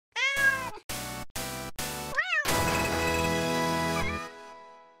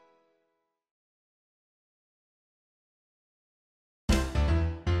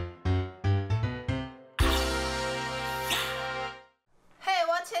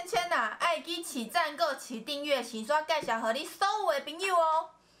芊芊呐，爱记起赞、搁起订阅、洗刷介绍给你所有的朋友哦。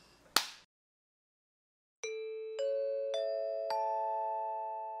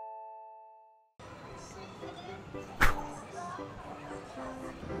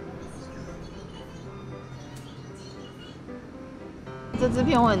这支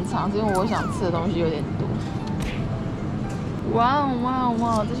片会很长，是因为我想吃的东西有点多。哇哦哇哦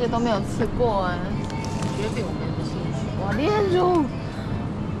哇，这些都没有吃过哎，绝饼我没什么兴趣。哇，炼乳，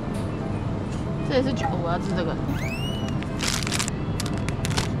这也是酒，我要吃这个。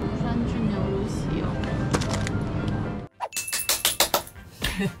酸菌牛乳喜哦。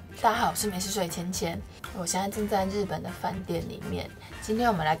大家好，我是没事睡芊芊，我现在正在日本的饭店里面。今天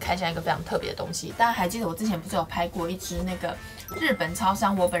我们来开箱一个非常特别的东西。大家还记得我之前不是有拍过一支那个日本超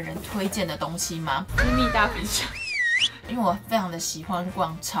商我本人推荐的东西吗？秘密大分享。因为我非常的喜欢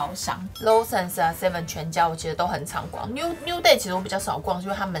逛超商 ，Lawson's 啊 ，Seven 全家我其实都很常逛。New Day 其实我比较少逛，因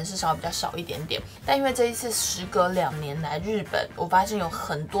为它门市稍微比较少一点点。但因为这一次时隔2年来日本，我发现有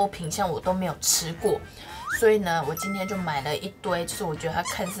很多品项我都没有吃过。所以呢，我今天就买了一堆，就是我觉得它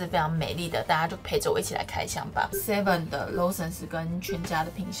看似非常美丽的，大家就陪着我一起来开箱吧。Seven 的 Lawson's 跟全家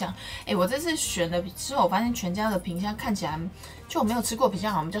的品项，我这次选的之后，我发现全家的品项看起来就我没有吃过品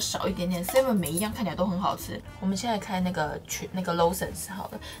项好像比较少一点点。Seven 每一样看起来都很好吃。我们现在开那个 Lawson's 好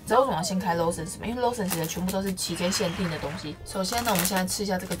了，知道为什么要先开 Lawson's 吗？因为 Lawson's 的全部都是期间限定的东西。首先呢，我们现在吃一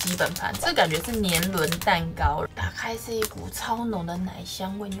下这个基本盘，这感觉是年轮蛋糕，打开是一股超浓的奶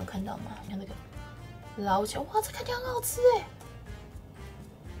香味，你有看到吗？你看这个。捞起来，哇，这看起来很好吃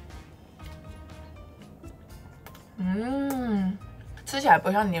哎！吃起来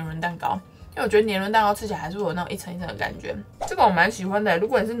不像年轮蛋糕，因为我觉得年轮蛋糕吃起来还是会有那种一层一层的感觉。这个我蛮喜欢的，如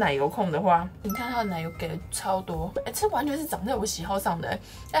果你是奶油控的话，你看它的奶油给的超多，这完全是长在我喜好上的。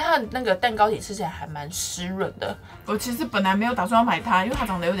但它的那个蛋糕体吃起来还蛮湿润的。我其实本来没有打算要买它，因为它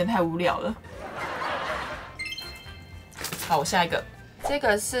长得有点太无聊了。好，我下一个，这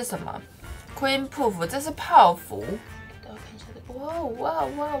个是什么？Cream Puff， 这是泡芙。大家看一下这个，哇哇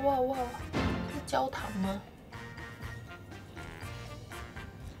哇哇哇！是焦糖吗？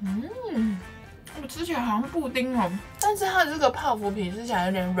我吃起来好像布丁哦，但是它的这个泡芙皮吃起来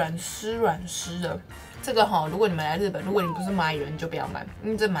有点软湿的。这个如果你们来日本，如果你不是蚂蚁人，你就不要买，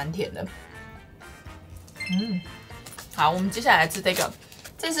因为这蛮甜的。好，我们接下来吃这个，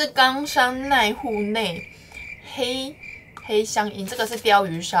这是冈山奈户内黑香樱，这个是鲷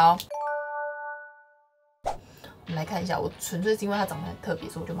鱼烧。我们来看一下，我纯粹是因为它长得很特别，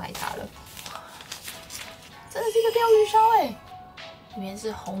所以我就买它了。真的是一个鲷鱼烧哎，里面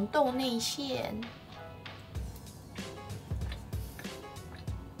是红豆内馅。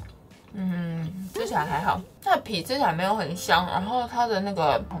吃起来还好，它的皮吃起来没有很香，然后它的那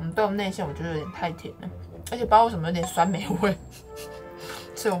个红豆内馅我觉得有点太甜了，而且不知道为什么有点酸梅味，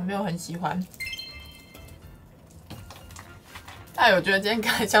所以我没有很喜欢。大家有觉得今天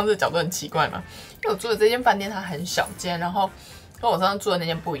开箱这个角度很奇怪吗？因为我住的这间饭店它很小间，然后跟我上次住的那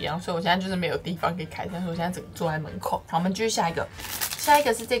间不一样，所以我现在就是没有地方可以开箱，所以我现在整个坐在门口。好，我们继续下一个，下一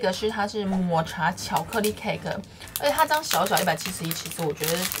个是这个它是抹茶巧克力 cake， 而且它这样小小171，其实我觉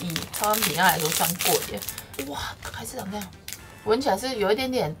得以超商品量来说算贵耶。哇，还是长这样，闻起来是有一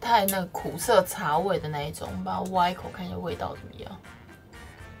点点太那个苦涩茶味的那一种，把它挖一口看一下味道怎么样。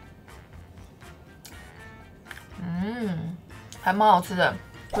还蛮好吃的。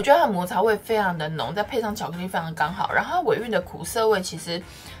我觉得它的抹茶味非常的浓，再配上巧克力非常的刚好。然后它尾韵的苦涩味，其实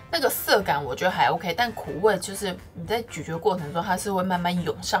那个涩感我觉得还 OK， 但苦味就是你在咀嚼过程中，它是会慢慢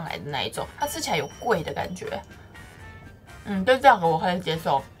涌上来的那一种。它吃起来有贵的感觉。对这样我可以接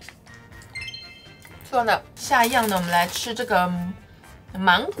受。吃完了，下一样呢，我们来吃这个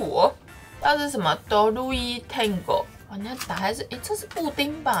芒果，它是什么 Dorui Tango？ 哇，你看打开是，这是布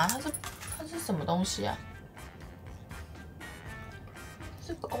丁吧？它是什么东西啊？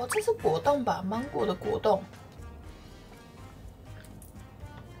这是果冻吧？芒果的果冻。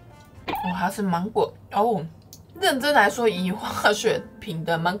它是芒果哦。认真来说，以化学品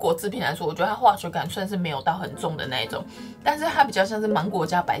的芒果制品来说，我觉得它化学感算是没有到很重的那一种，但是它比较像是芒果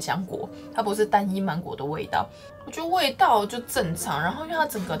加百香果，它不是单一芒果的味道。我觉得味道就正常，然后因为它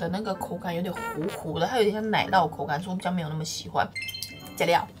整个的那个口感有点糊糊的，它有点像奶酪口感，所以我比较没有那么喜欢。加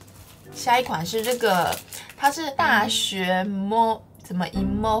料，下一款是这个，它是大学什么银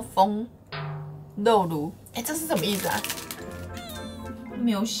猫风肉炉？这是什么意思啊？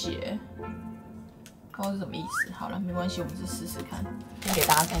没有写，不知道是什么意思。好了，没关系，我们就试试看。先给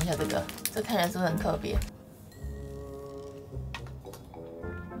大家看一下这个，这看起来是不是很特别？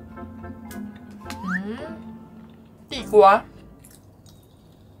地瓜。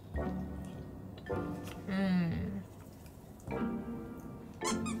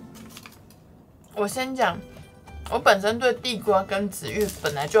我先讲，我本身对地瓜跟紫玉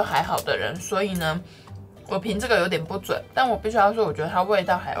本来就还好的人，所以呢，我评这个有点不准。但我必须要说，我觉得它味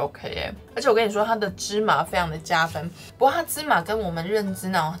道还 OK 耶。而且我跟你说，它的芝麻非常的加分。不过它芝麻跟我们认知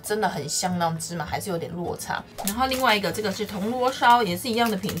那种真的很像那种芝麻，还是有点落差。然后另外一个，这个是铜锣烧，也是一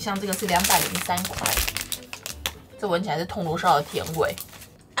样的品相，这个是203块。这闻起来是铜锣烧的甜味。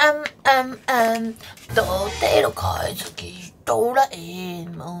到底就开出去哆啦 A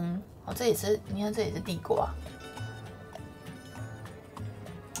梦。哦，这也是，你看这也是地瓜。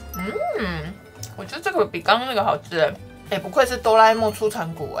我觉得这个比刚刚那个好吃哎，不愧是哆啦 A 梦出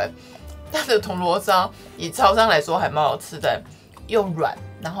产股哎。它的铜锣烧以超商来说还蛮好吃的，又软，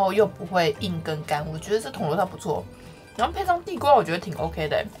然后又不会硬跟干，我觉得这铜锣烧不错。然后配上地瓜，我觉得挺 OK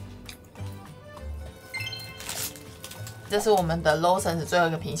的。这是我们的 Lawson 最后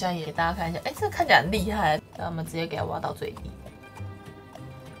一个品项，也给大家看一下。哎，这个看起来很厉害，那我们直接给它挖到最低，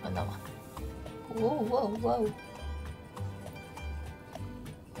看到吗？哇！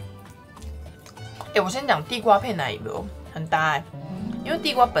我先讲地瓜配奶油很搭因为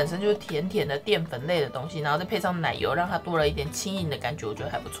地瓜本身就是甜甜的淀粉类的东西，然后再配上奶油，让它多了一点轻盈的感觉，我觉得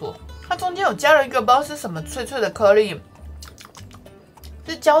还不错。它中间有加了一个不知道是什么脆脆的颗粒，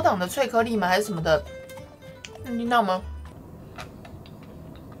是焦糖的脆颗粒吗？还是什么的？你听到吗？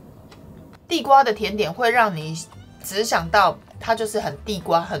地瓜的甜点会让你只想到它就是很地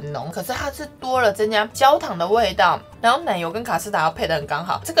瓜很浓，可是它是多了增加焦糖的味道，然后奶油跟卡士达要配得很刚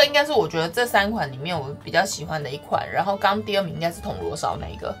好。这个应该是我觉得这3款里面我比较喜欢的一款，然后刚第2名应该是铜锣烧那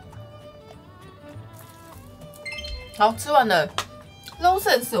一个。好，吃完了。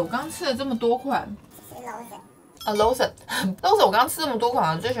Lawson 我刚刚吃了这么多款。Lawson 我刚刚吃这么多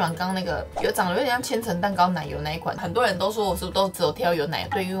款，我最喜欢刚刚那个长得有点像千层蛋糕奶油那一款。很多人都说我是不是都只有挑有奶油？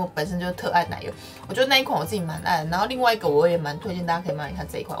对，因为我本身就是特爱奶油。我觉得那一款我自己蛮爱的。然后另外一个我也蛮推荐大家可以买看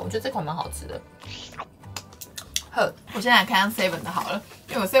这一款，我觉得这款蛮好吃的。呵，我现在来开箱 Seven 的好了，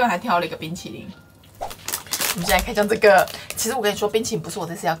因为我 Seven 还挑了一个冰淇淋。我们现在开箱这个，其实我跟你说，冰淇淋不是我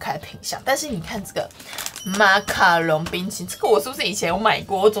这次要开的品项，但是你看这个马卡龙冰淇淋，这个我是不是以前有买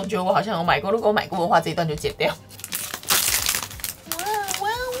过？我总觉得我好像有买过，如果我买过的话，这一段就剪掉。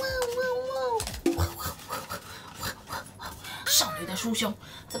少女的酥胸，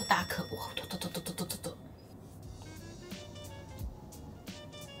这么大颗，哇！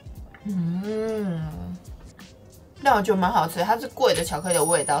那我觉得蛮好吃，它是贵的巧克力的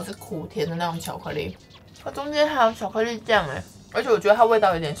味道，是苦甜的那种巧克力。它中间还有巧克力酱而且我觉得它味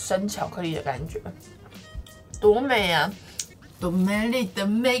道有点生巧克力的感觉，多美啊！多美丽的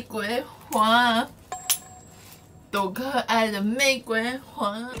玫瑰花，多可爱的玫瑰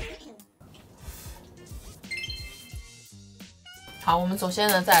花。好，我们首先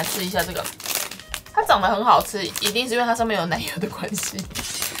呢再来试一下这个，它长得很好吃，一定是因为它上面有奶油的关系。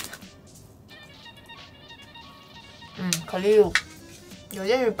可丽露，有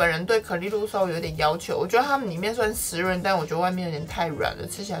鉴于本人对可丽露稍微有点要求，我觉得它们里面算湿润，但我觉得外面有点太软了，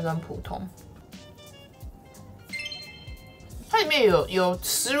吃起来算普通。它里面有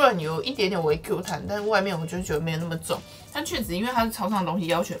湿润，有一点点微 Q 弹，但是外面我就觉得没有那么重。但确实，因为它是超商的东西，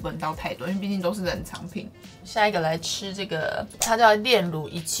要求不能到太多，因为毕竟都是冷藏品。下一个来吃这个，它叫炼乳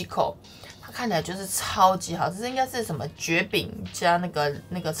一七口，它看起来就是超级好吃，这应该是什么蕨饼加那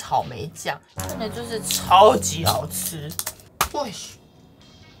个草莓酱，看起来就是超级好吃。喂，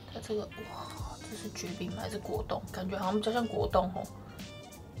它这个哇，这是蕨饼还是果冻？感觉好像比较像果冻哦。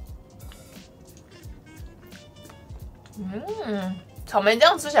草莓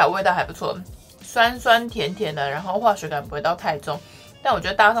酱吃起来味道还不错，酸酸甜甜的，然后化学感不会到太重。但我觉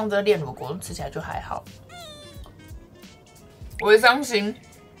得搭上这个炼乳果冻吃起来就还好。我会伤心，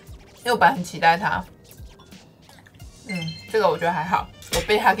因为我本来很期待它。这个我觉得还好，我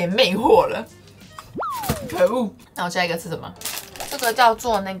被它给魅惑了，可恶！那我下一个是什么？这个叫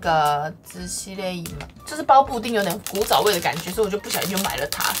做那个芝西列伊嘛，就是包布丁，有点古早味的感觉，所以我就不小心就买了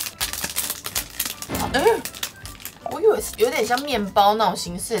它。我以为是有点像面包那种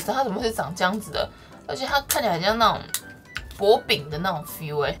形式，知道它怎么会长这样子的？而且它看起来很像那种薄饼的那种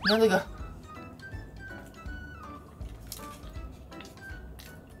feel 你看这个，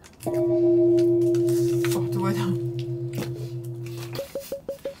这味道，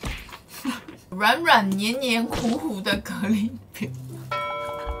软软黏黏糊糊的可丽饼。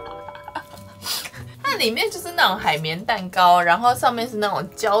它里面就是那种海绵蛋糕，然后上面是那种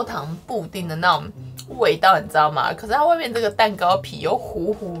焦糖布丁的那种味道，你知道吗？可是它外面这个蛋糕皮又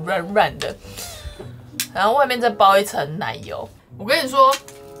糊糊软软的，然后外面再包一层奶油。我跟你说，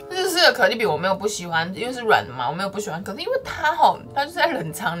日式的可丽饼我没有不喜欢，因为是软的嘛，我没有不喜欢。可是因为它就是在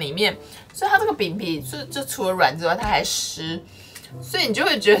冷藏里面，所以它这个饼皮就除了软之外，它还湿，所以你就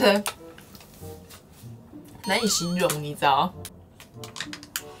会觉得难以形容，你知道？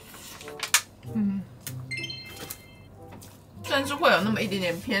但是会有那么一点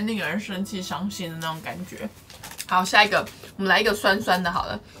点偏令人生气、伤心的那种感觉。好，下一个我们来一个酸酸的，好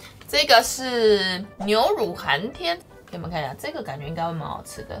了，这个是牛乳寒天，给你们看一下，这个感觉应该会蛮好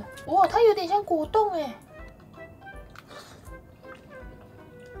吃的。哇，它有点像果冻哎。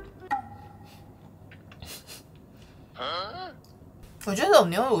我觉得这种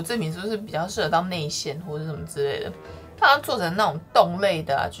牛乳制品是不是比较适合当内馅或者什么之类的？它好像做成那种冻类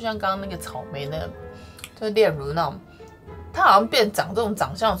的啊，就像刚刚那个草莓那个，就是炼乳那种。它好像长这种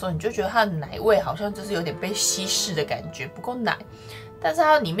长相的时候，你就觉得它的奶味好像就是有点被稀释的感觉，不够奶。但是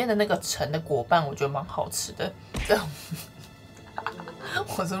它里面的那个盛的果瓣，我觉得蛮好吃的。这种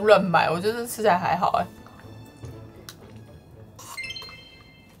我是乱买，我觉得吃起来还好哎。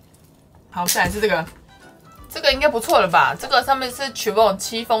好，再来是这个。这个应该不错了吧？这个上面是睽违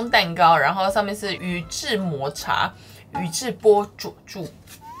戚风蛋糕，然后上面是宇治抹茶、宇治波佐助。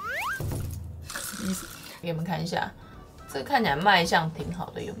意思给你们看一下，这个看起来卖相挺好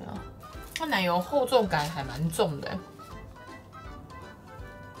的，有没有？它奶油厚重感还蛮重的。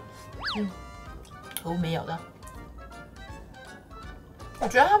没有的。我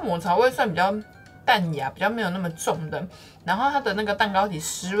觉得它抹茶味算比较淡雅，比较没有那么重的。然后它的那个蛋糕体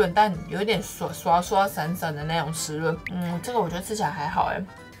湿润，但有一点刷散散的那种湿润。这个我觉得吃起来还好哎。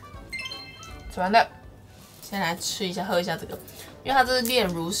吃完了，先来吃一下，喝一下这个，因为它这是炼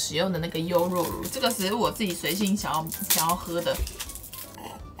乳使用的那个优酪乳，这个是我自己随性想要喝的。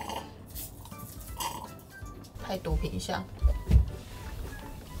太多品相，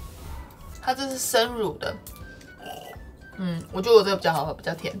它这是生乳的。我觉得我这个比较好喝，比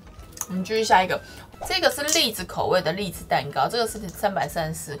较甜。我们继续下一个。这个是栗子口味的栗子蛋糕，这个是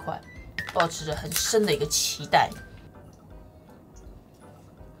334块，抱持着很深的一个期待。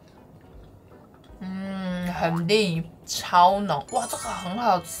很栗，超浓，哇，这个很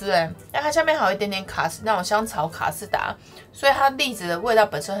好吃哎！因为它下面还有一点点那种香草卡士达，所以它栗子的味道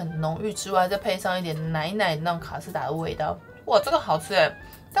本身很浓郁之外，再配上一点奶的那种卡士达的味道，哇，这个好吃哎！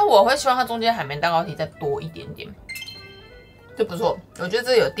但我会希望它中间海绵蛋糕体再多一点点，这不错，我觉得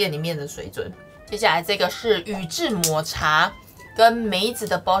这有店里面的水准。接下来这个是宇治抹茶跟梅子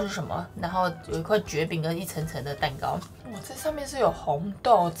的，不知道是什么，然后有一块蕨饼跟一层层的蛋糕。哇，这上面是有红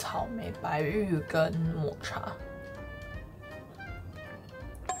豆、草莓、白玉跟抹茶。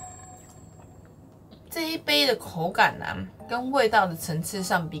这一杯的口感啊，跟味道的层次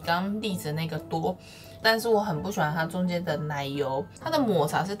上比刚刚栗子那个多，但是我很不喜欢它中间的奶油，它的抹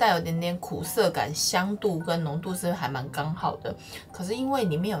茶是带有一点点苦涩感，香度跟浓度是还蛮刚好的，可是因为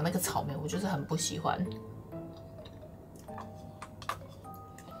里面有那个草莓，我就是很不喜欢。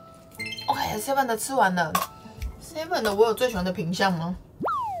OK，7 的吃完了。7的我有最喜欢的品项吗？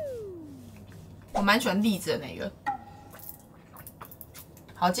我蛮喜欢栗子的那个。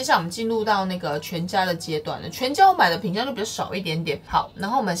好，接下来我们进入到那个全家的阶段了。全家我买的品项就比较少一点点。好，然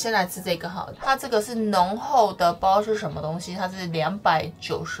后我们先来吃这个好了，它这个是浓厚的，不知道是什么东西，它是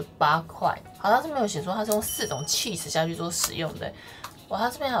298块。好，它这边有写说它是用4种 cheese 下去做使用的。哇，它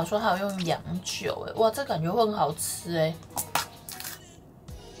这边还有说它有用洋酒，哇，这感觉会很好吃哎。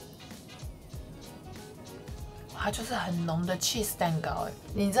它就是很浓的 cheese 蛋糕哎，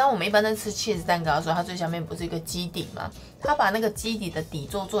你知道我们一般在吃 cheese 蛋糕的时候，它最下面不是一个基底吗？它把那个基底的底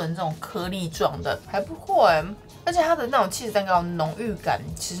座做成这种颗粒状的，还不错哎。而且它的那种 cheese 蛋糕浓郁感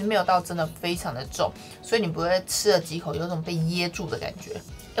其实没有到真的非常的重，所以你不会吃了几口有种被噎住的感觉。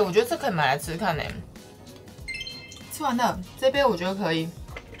哎，我觉得这可以买来吃看哎。吃完了，这杯我觉得可以。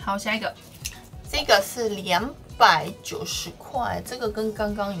好，下一个，这个是290块，这个跟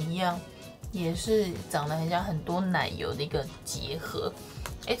刚刚一样。也是长得很像很多奶油的一个结合，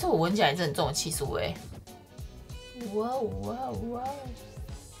哎，这我闻起来是很重的起司味。哇哇哇！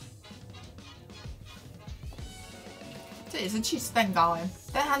这也是起司蛋糕哎，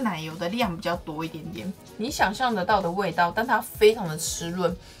但它奶油的量比较多一点点，你想象得到的味道，但它非常的湿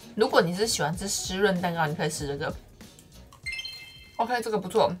润。如果你是喜欢吃湿润蛋糕，你可以吃这个。OK， 这个不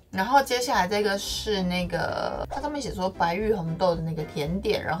错。然后接下来这个是那个，它上面写说白玉红豆的那个甜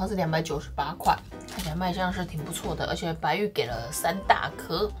点，然后是298块，看起来卖相是挺不错的，而且白玉给了3大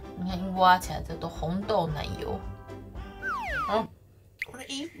颗，你看一挖起来这都红豆奶油。好，我的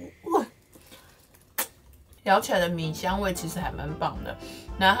衣服，哇，咬起来的米香味其实还蛮棒的，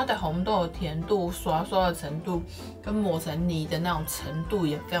然后它的红豆的甜度、刷的程度跟抹成泥的那种程度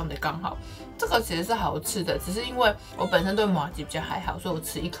也非常的刚好。这个其实是好吃的，只是因为我本身对麻糬比较还好，所以我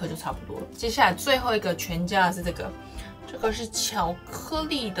吃1颗就差不多了。接下来最后一个全家的是这个是巧克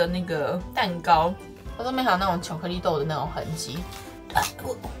力的那个蛋糕，它上面还有那种巧克力豆的那种痕迹。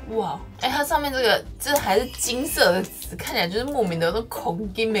哇，它上面这还是金色的籽，看起来就是莫名的都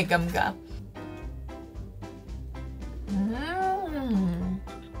孔金的感觉。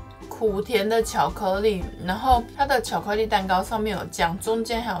苦甜的巧克力，然后它的巧克力蛋糕上面有酱，中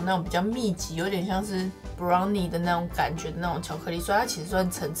间还有那种比较密集，有点像是 brownie 的那种感觉的那种巧克力，所以它其实算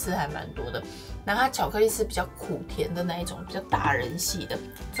层次还蛮多的。然后它巧克力是比较苦甜的那一种，比较大人系的。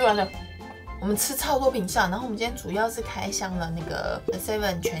做完了。我们吃超多品项，然后我们今天主要是开箱了那个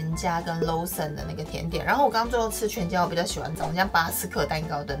 7 全家跟 Lawson 的那个甜点。然后我刚刚最后吃全家，我比较喜欢长像巴斯克蛋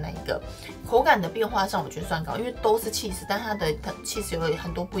糕的那一个，口感的变化上我觉得算高，因为都是 cheese， 但它的 cheese 有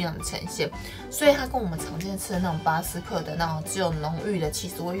很多不一样的呈现，所以它跟我们常见吃的那种巴斯克的那种只有浓郁的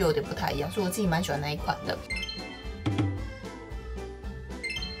cheese 味又有点不太一样，所以我自己蛮喜欢那一款的。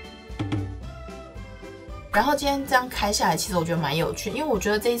然后今天这样开下来，其实我觉得蛮有趣，因为我觉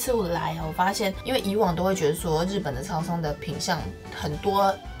得这一次我来啊，我发现，因为以往都会觉得说日本的超商的品项很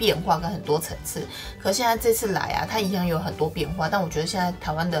多变化跟很多层次，可现在这次来啊，它一样有很多变化，但我觉得现在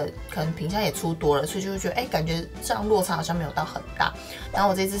台湾的可能品项也出多了，所以就会觉得感觉这样落差好像没有到很大。然后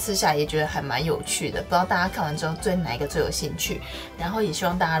我这次吃下来也觉得还蛮有趣的，不知道大家看完之后对哪一个最有兴趣？然后也希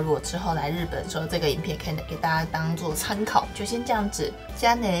望大家如果之后来日本的时候，这个影片可以给大家当做参考。就先这样子，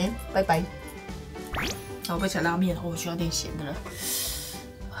加呢，拜拜。我被吃拉面了，我需要点咸的了。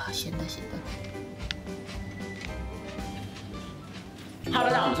啊，咸的。Hello，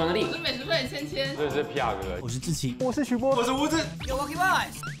 大家好，我是成立，我是美食队千千，这是 PR 哥，我是志奇，我是徐波，我是吴子，有 Walkie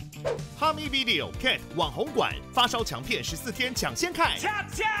Boys。哈密 Video Cat 网红馆发烧强片14天抢先看，独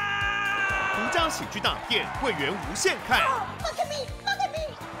家喜剧大片会员无限看。Look at me，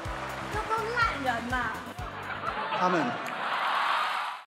 有够烂人呐！他们